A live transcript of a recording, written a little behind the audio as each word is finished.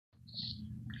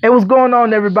Hey, what's going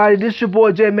on, everybody? This is your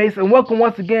boy Jay Mason, and welcome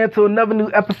once again to another new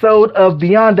episode of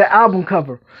Beyond the Album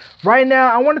Cover. Right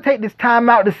now, I want to take this time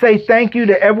out to say thank you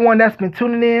to everyone that's been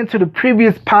tuning in to the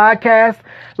previous podcast,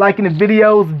 liking the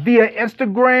videos via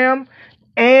Instagram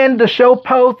and the show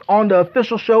post on the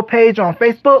official show page on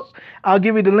Facebook. I'll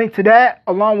give you the link to that,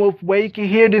 along with where you can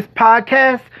hear this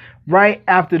podcast right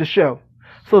after the show.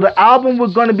 So the album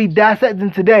we're going to be dissecting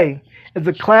today is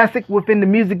a classic within the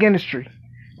music industry.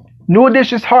 New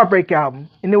Edition's Heartbreak album,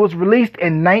 and it was released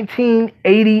in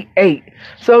 1988.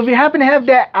 So if you happen to have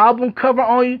that album cover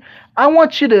on you, I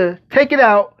want you to take it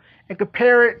out and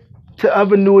compare it to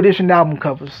other New Edition album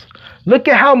covers. Look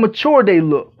at how mature they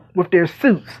look with their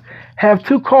suits. Have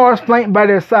two cars flanked by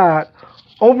their side,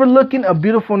 overlooking a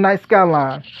beautiful night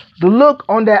skyline. The look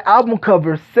on that album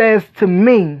cover says to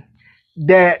me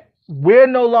that we're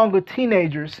no longer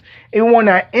teenagers, and we want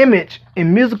our image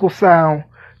and musical sound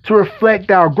to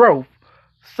reflect our growth.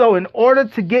 So in order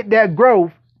to get that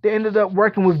growth, they ended up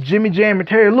working with Jimmy Jam and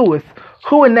Terry Lewis,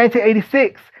 who in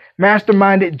 1986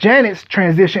 masterminded Janet's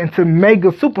transition into mega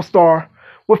superstar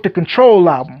with the Control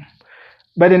album.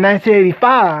 But in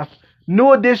 1985,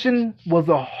 New Edition was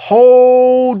a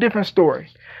whole different story.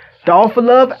 The All for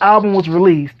Love album was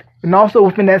released, and also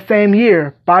within that same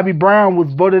year, Bobby Brown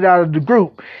was voted out of the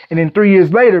group, and then 3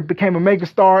 years later became a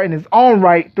megastar in his own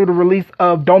right through the release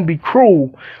of Don't Be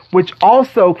Cruel, which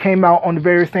also came out on the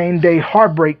very same day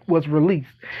Heartbreak was released.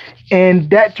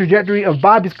 And that trajectory of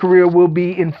Bobby's career will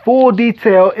be in full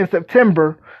detail in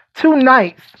September, 2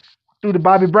 nights through the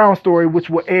Bobby Brown story, which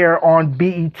will air on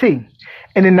BET.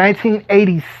 And in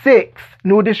 1986,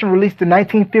 New Edition released the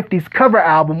 1950s cover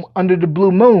album Under the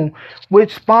Blue Moon,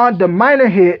 which spawned the minor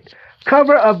hit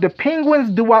cover of the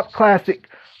Penguins doo-wop classic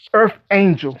Earth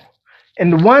Angel.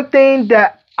 And the one thing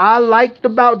that I liked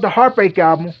about the Heartbreak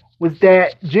album was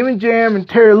that Jimmy Jam and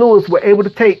Terry Lewis were able to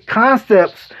take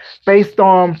concepts based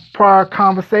on prior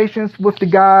conversations with the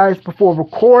guys before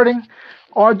recording,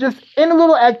 or just in a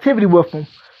little activity with them,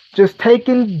 just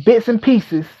taking bits and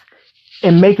pieces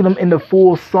and making them into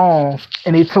full songs,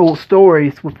 and they told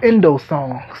stories within those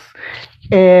songs.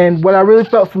 And what I really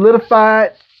felt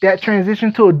solidified that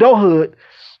transition to adulthood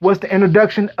was the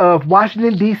introduction of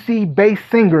Washington, D.C. based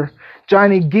singer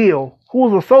Johnny Gill, who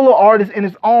was a solo artist in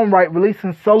his own right,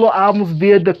 releasing solo albums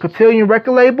via the Cotillion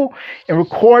record label and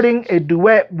recording a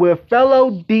duet with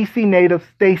fellow D.C. native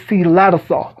Stacy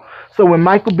Lattisaw. So when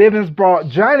Michael Bivins brought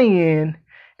Johnny in,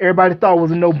 everybody thought it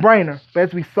was a no-brainer. But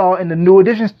as we saw in the New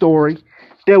Edition story,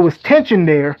 there was tension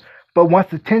there, but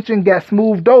once the tension got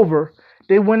smoothed over,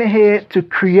 they went ahead to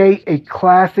create a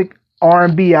classic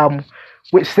R&B album,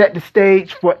 which set the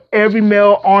stage for every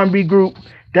male R&B group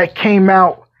that came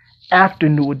out after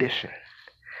New Edition.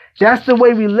 That's the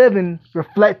Way We Livin'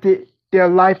 reflected their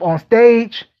life on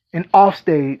stage and off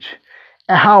stage,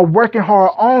 and how working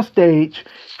hard on stage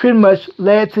pretty much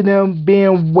led to them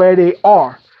being where they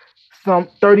are, some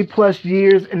 30 plus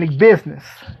years in the business.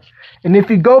 And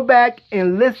if you go back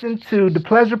and listen to The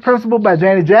Pleasure Principle by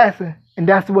Janet Jackson, and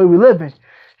That's the Way We Livin',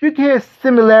 you can hear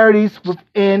similarities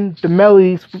within the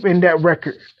melodies within that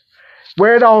record.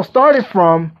 Where it all started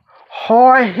from,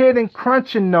 hard-hitting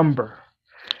crunching number.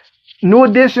 New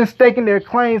Edition staking their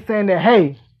claim saying that,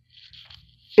 hey,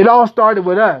 it all started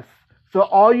with us. So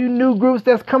all you new groups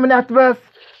that's coming after us,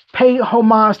 pay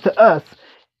homage to us.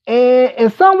 And in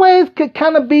some ways could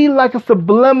kind of be like a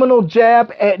subliminal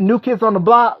jab at New Kids on the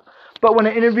Block. But when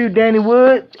I interviewed Danny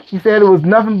Wood, he said it was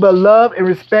nothing but love and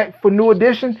respect for New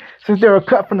Edition, since they were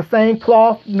cut from the same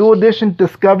cloth. New Edition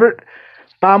discovered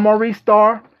by Maurice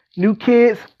Starr, New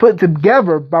Kids put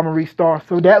together by Maurice Starr.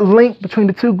 So that link between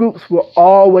the two groups will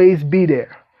always be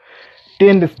there.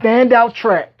 Then the standout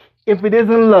track, If It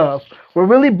Isn't Love, what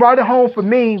really brought it home for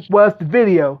me was the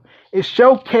video. It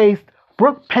showcased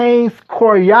Brooke Payne's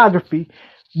choreography,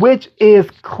 which is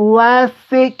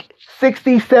classic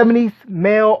 60s, 70s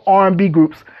male R&B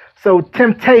groups. So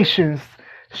Temptations,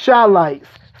 Shy-Lites,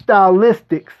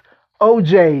 Stylistics,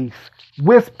 OJs,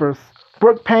 Whispers.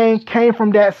 Brooke Payne came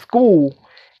from that school.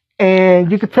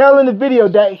 And you could tell in the video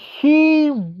that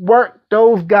he worked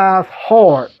those guys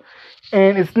hard.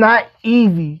 And it's not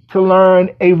easy to learn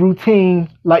a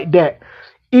routine like that.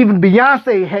 Even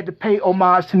Beyonce had to pay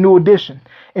homage to New Edition.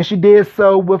 And she did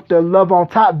so with the Love on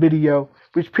Top video,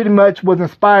 which pretty much was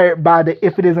inspired by the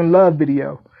If It Isn't Love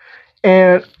video.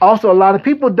 And also, a lot of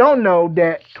people don't know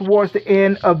that towards the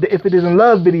end of the If It Isn't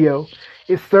Love video,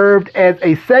 it served as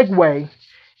a segue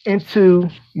into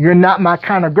You're Not My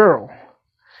Kind of Girl.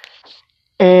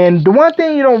 And the one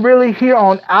thing you don't really hear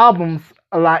on albums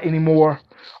a lot anymore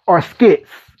are skits.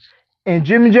 And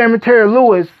Jimmy Jam and Terry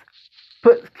Lewis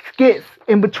put skits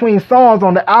in between songs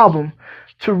on the album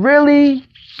to really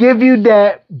give you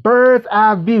that bird's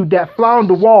eye view, that fly on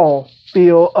the wall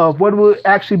feel of what it would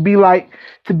actually be like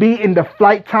to be in the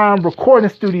Flight Time recording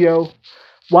studio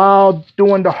while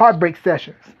doing the Heartbreak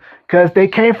sessions. Because they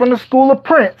came from the school of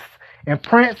Prince, and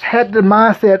Prince had the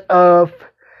mindset of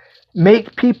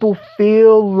make people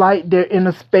feel like they're in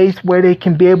a space where they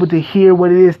can be able to hear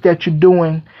what it is that you're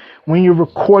doing when you're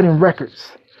recording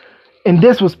records. And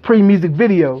this was pre-music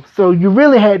video, so you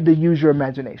really had to use your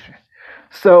imagination.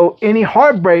 So any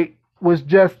Heartbreak was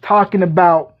just talking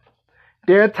about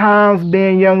their times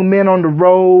being young men on the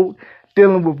road,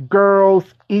 dealing with girls,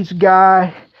 each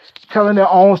guy telling their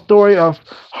own story of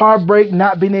heartbreak,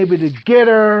 not being able to get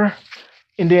her.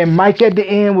 And then Mike at the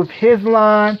end with his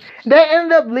line. That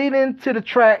ended up leading to the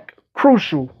track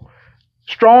Crucial.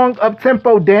 Strong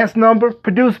up-tempo dance number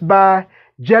produced by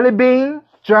Jelly Bean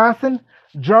Johnson,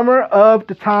 drummer of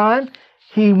the time.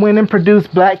 He went and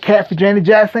produced Black Cat for Janet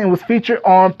Jackson and was featured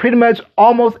on pretty much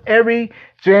almost every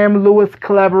Jam Lewis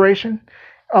collaboration.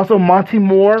 Also, Monty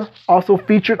Moore also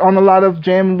featured on a lot of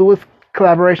Jam Lewis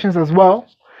collaborations as well.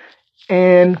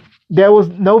 And there was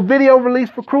no video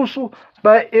released for Crucial,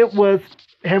 but it was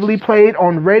heavily played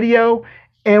on radio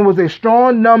and was a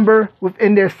strong number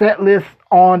within their set list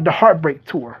on the Heartbreak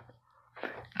tour.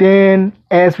 Then,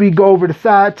 as we go over to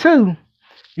side 2,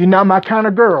 You're Not My Kind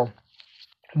of Girl.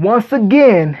 Once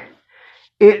again,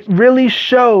 it really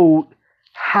showed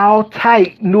how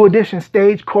tight New Edition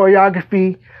stage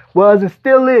choreography was and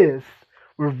still is,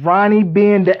 with Ronnie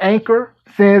being the anchor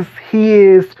since he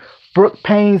is Brooke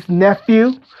Payne's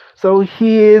nephew. So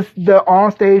he is the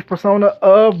onstage persona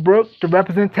of Brooke, the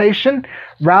representation,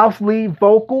 Ralph's lead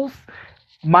vocals,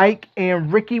 Mike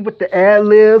and Ricky with the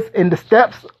ad-libs and the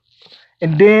steps.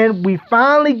 And then we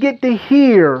finally get to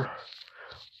hear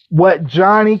what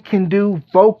Johnny can do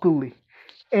vocally.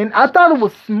 And I thought it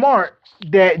was smart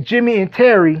that Jimmy and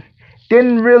Terry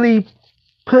didn't really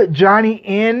put Johnny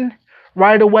in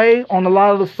right away on a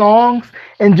lot of the songs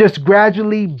and just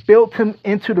gradually built him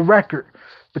into the record.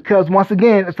 Because once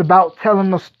again, it's about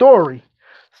telling a story.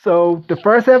 So the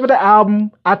first half of the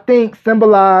album, I think,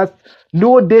 symbolized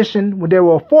New Edition when they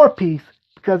were a 4-piece.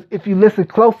 Because if you listen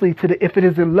closely to the If It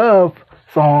Isn't Love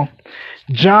song,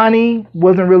 Johnny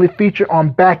wasn't really featured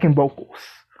on backing vocals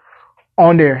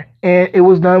on there. And it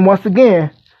was done once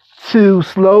again to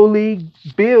slowly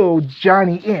build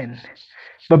Johnny in.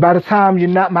 But by the time You're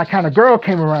Not My Kind of Girl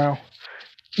came around,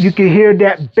 you can hear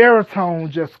that baritone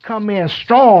just come in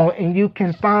strong, and you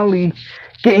can finally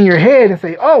get in your head and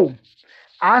say, oh,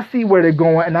 I see where they're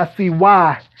going, and I see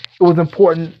why it was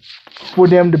important for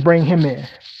them to bring him in.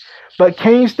 But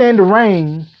Can't Stand the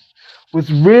Rain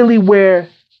was really where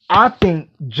I think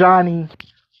Johnny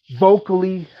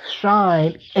vocally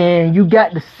shined, and you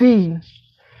got to see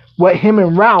what him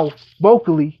and Ralph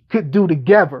vocally could do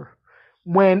together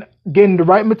when getting the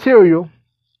right material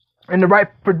and the right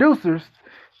producers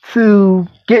to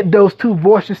get those two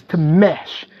voices to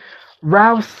mesh.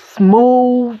 Ralph's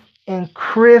smooth and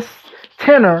crisp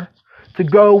tenor to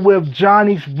go with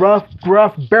Johnny's rough,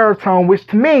 gruff baritone, which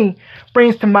to me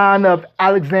brings to mind of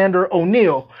Alexander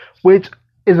O'Neal, which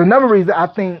is another reason I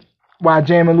think why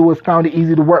Jam and Lewis found it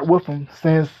easy to work with him,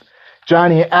 since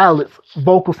Johnny and Alex's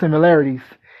vocal similarities.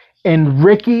 And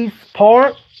Ricky's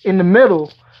part in the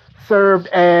middle served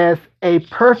as a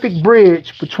perfect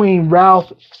bridge between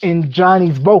Ralph and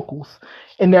Johnny's vocals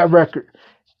in that record.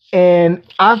 And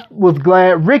I was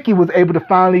glad Ricky was able to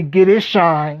finally get his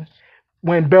shine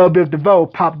when Belle Biv DeVoe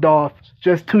popped off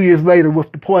just 2 years later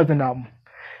with the Poison album.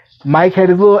 Mike had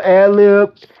his little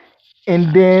ad-lib,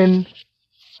 and then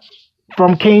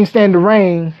from Can't Stand the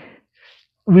Rain,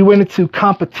 we went into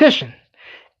Competition.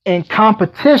 And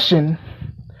Competition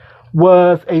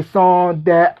was a song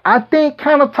that I think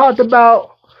kind of talked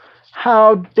about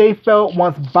how they felt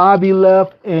once Bobby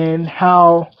left, and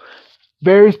how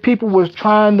various people was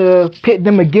trying to pit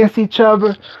them against each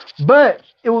other. But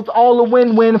it was all a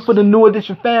win-win for the New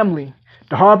Edition family.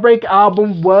 The Heartbreak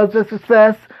album was a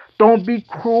success. Don't Be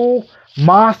Cruel,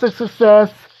 monster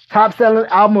success, top-selling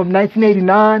album of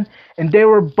 1989. And they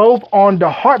were both on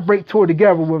the Heartbreak tour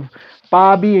together with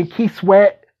Bobby and Keith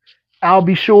Sweat, I'll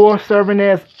Be Sure serving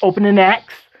as opening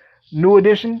acts, New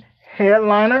Edition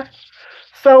headliner.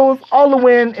 So it's all a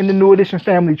win in the New Edition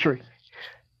family tree.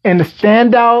 And the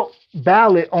standout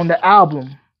ballad on the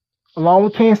album, along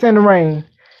with Can't Stand the Rain,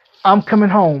 I'm Coming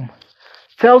Home,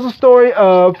 tells the story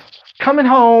of coming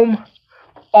home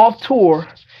off tour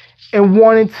and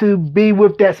wanting to be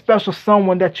with that special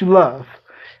someone that you love.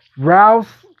 Ralph's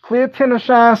clear tenor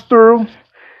shines through,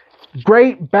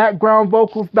 great background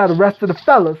vocals by the rest of the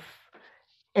fellas,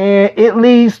 And it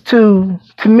leads to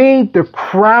me, the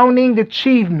crowning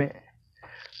achievement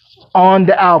on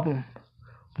the album,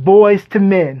 Boys to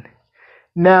Men.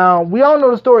 Now, we all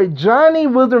know the story. Johnny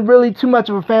wasn't really too much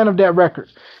of a fan of that record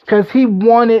because he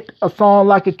wanted a song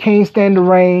like A Can't Stand the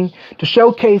Rain to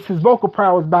showcase his vocal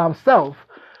prowess by himself.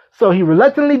 So he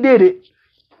reluctantly did it.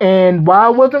 And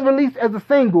while it wasn't released as a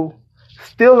single,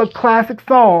 still a classic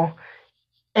song.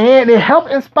 And it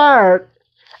helped inspire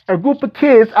a group of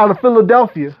kids out of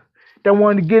Philadelphia that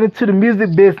wanted to get into the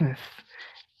music business.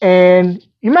 And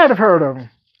you might have heard of them.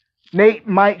 Nate,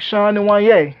 Mike, Sean, and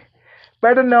Wanye.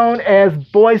 Better known as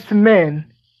Boys to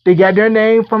Men. They got their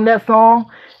name from that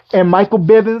song, and Michael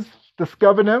Bivins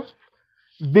discovered them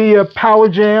via Power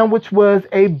Jam, which was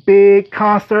a big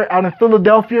concert out in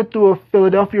Philadelphia through a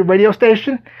Philadelphia radio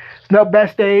station. Snuck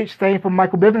backstage, same for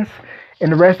Michael Bivins,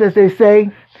 and the rest, as they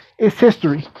say, is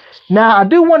history. Now, I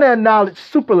do want to acknowledge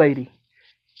Super Lady,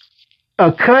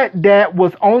 a cut that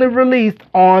was only released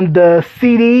on the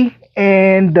CD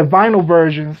and the vinyl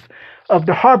versions of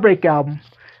the Heartbreak album.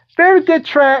 Very good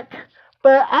track,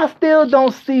 but I still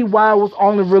don't see why it was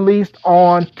only released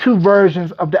on 2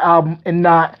 versions of the album and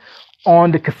not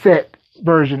on the cassette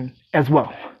version as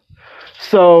well.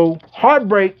 So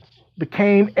Heartbreak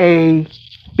became a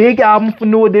big album for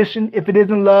New Edition. If It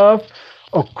Isn't Love,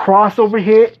 a crossover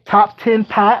hit, top 10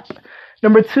 pop,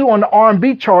 number 2 on the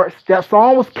R&B charts. That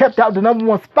song was kept out the number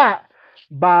 1 spot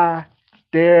by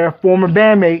their former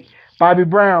bandmate Bobby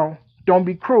Brown, Don't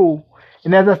Be Cruel.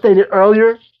 And as I stated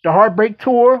earlier, the Heartbreak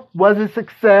Tour was a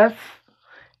success,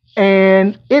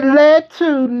 and it led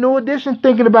to New Edition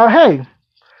thinking about, hey,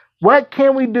 what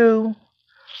can we do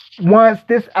once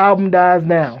this album dies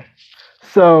down?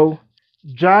 So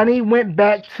Johnny went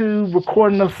back to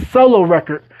recording a solo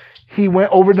record. He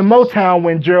went over to Motown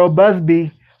when Gerald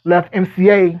Busby left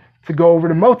MCA to go over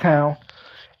to Motown.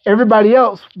 Everybody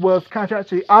else was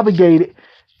contractually obligated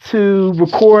to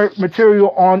record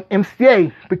material on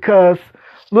MCA, because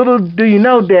little do you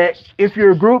know that if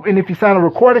you're a group and if you sign a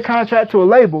recording contract to a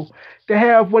label, they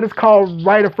have what is called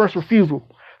right of first refusal.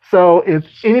 So if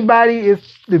anybody is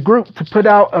the group to put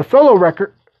out a solo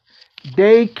record,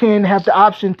 they can have the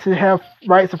option to have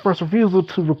rights of first refusal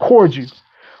to record you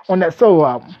on that solo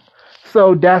album.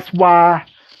 So that's why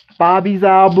Bobby's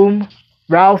album,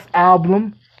 Ralph's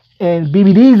album, and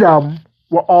BBD's album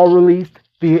were all released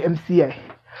via MCA.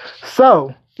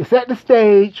 So it set the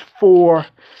stage for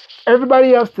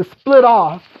everybody else to split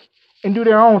off and do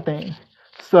their own thing.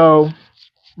 So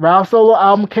Ralph's solo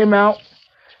album came out,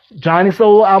 Johnny's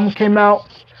solo album came out,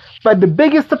 but the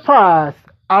biggest surprise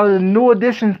out of the New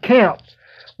Edition camp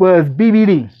was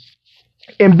BBD.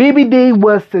 And BBD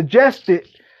was suggested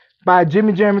by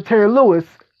Jimmy Jam and Terry Lewis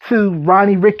to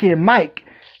Ronnie, Ricky, and Mike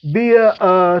via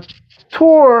a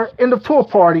end of tour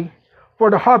party for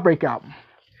the Heartbreak album.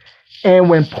 And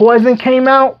when Poison came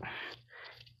out,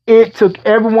 it took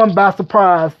everyone by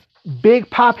surprise. Big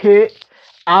pop hit.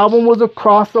 Album was a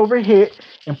crossover hit.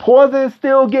 And Poison is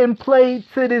still getting played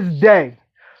to this day.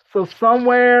 So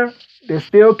somewhere, they're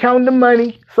still counting the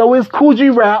money. So is Kool G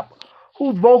Rap,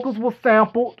 whose vocals were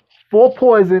sampled for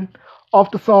Poison off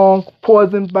the song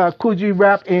Poison by Kool G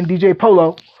Rap and DJ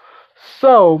Polo.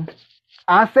 So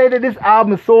I say that this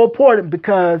album is so important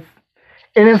because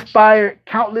it inspired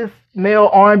countless male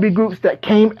R&B groups that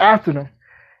came after them.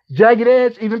 Jagged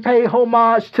Edge even paid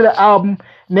homage to the album,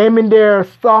 naming their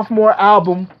sophomore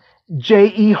album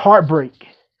J.E. Heartbreak.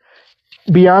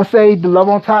 Beyonce, the Love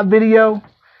on Top video.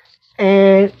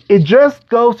 And it just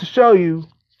goes to show you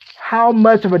how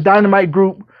much of a dynamite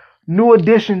group New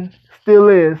Edition still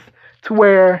is, to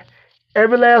where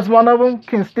every last one of them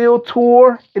can still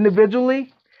tour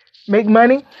individually, make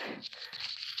money,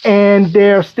 and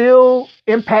they're still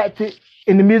impacted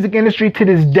in the music industry to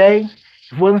this day.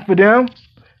 If it wasn't for them,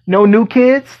 no New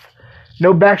Kids,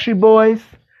 no Backstreet Boys,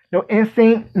 no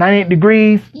NSYNC, 98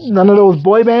 Degrees, none of those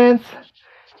boy bands.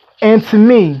 And to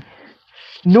me,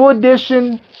 New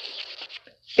Edition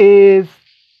is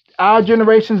our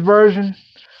generation's version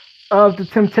of the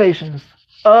Temptations,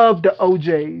 of the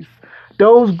OJs.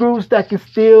 Those groups that can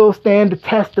still stand the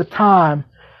test of time,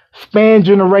 span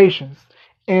generations.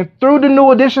 And through the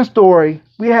New Edition story,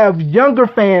 we have younger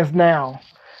fans now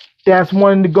that's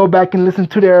wanting to go back and listen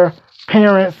to their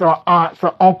parents or aunts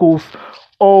or uncles'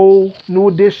 old New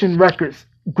Edition records,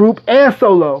 group and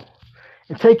solo,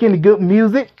 and take in the good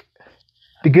music,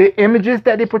 the good images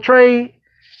that they portrayed,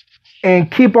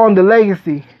 and keep on the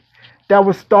legacy that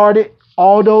was started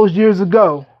all those years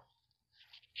ago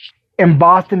in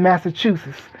Boston,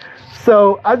 Massachusetts.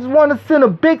 So I just want to send a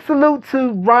big salute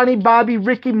to Ronnie, Bobby,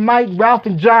 Ricky, Mike, Ralph,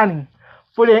 and Johnny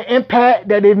for for their impact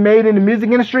that they've made in the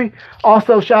music industry.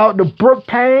 Also, shout out to Brooke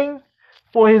Payne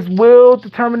for his will,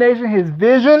 determination, his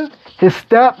vision, his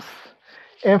steps,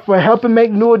 and for helping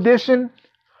make New Edition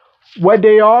what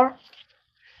they are.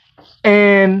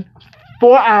 And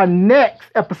for our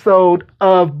next episode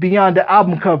of Beyond the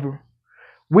Album Cover,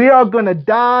 we are going to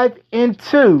dive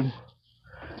into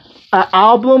an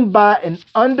album by an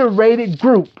underrated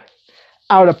group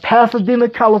out of Pasadena,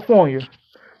 California,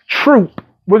 Troop.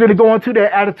 We're going to go into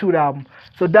their Attitude album.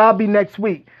 So that'll be next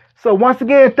week. So once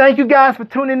again, thank you guys for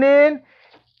tuning in.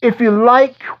 If you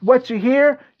like what you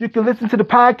hear, you can listen to the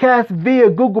podcast via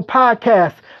Google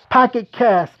Podcasts, Pocket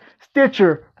Cast,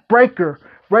 Stitcher, Breaker,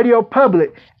 Radio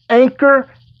Public, Anchor,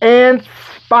 and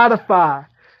Spotify.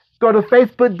 Go to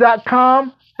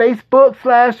Facebook.com,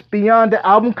 Facebook/Beyond the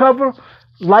Album Cover.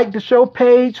 Like the show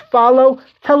page, follow,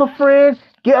 tell a friend,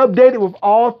 get updated with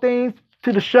all things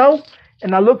to the show.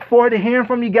 And I look forward to hearing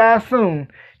from you guys soon.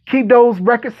 Keep those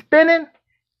records spinning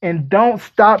and don't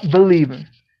stop believing.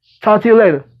 Talk to you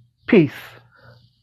later. Peace.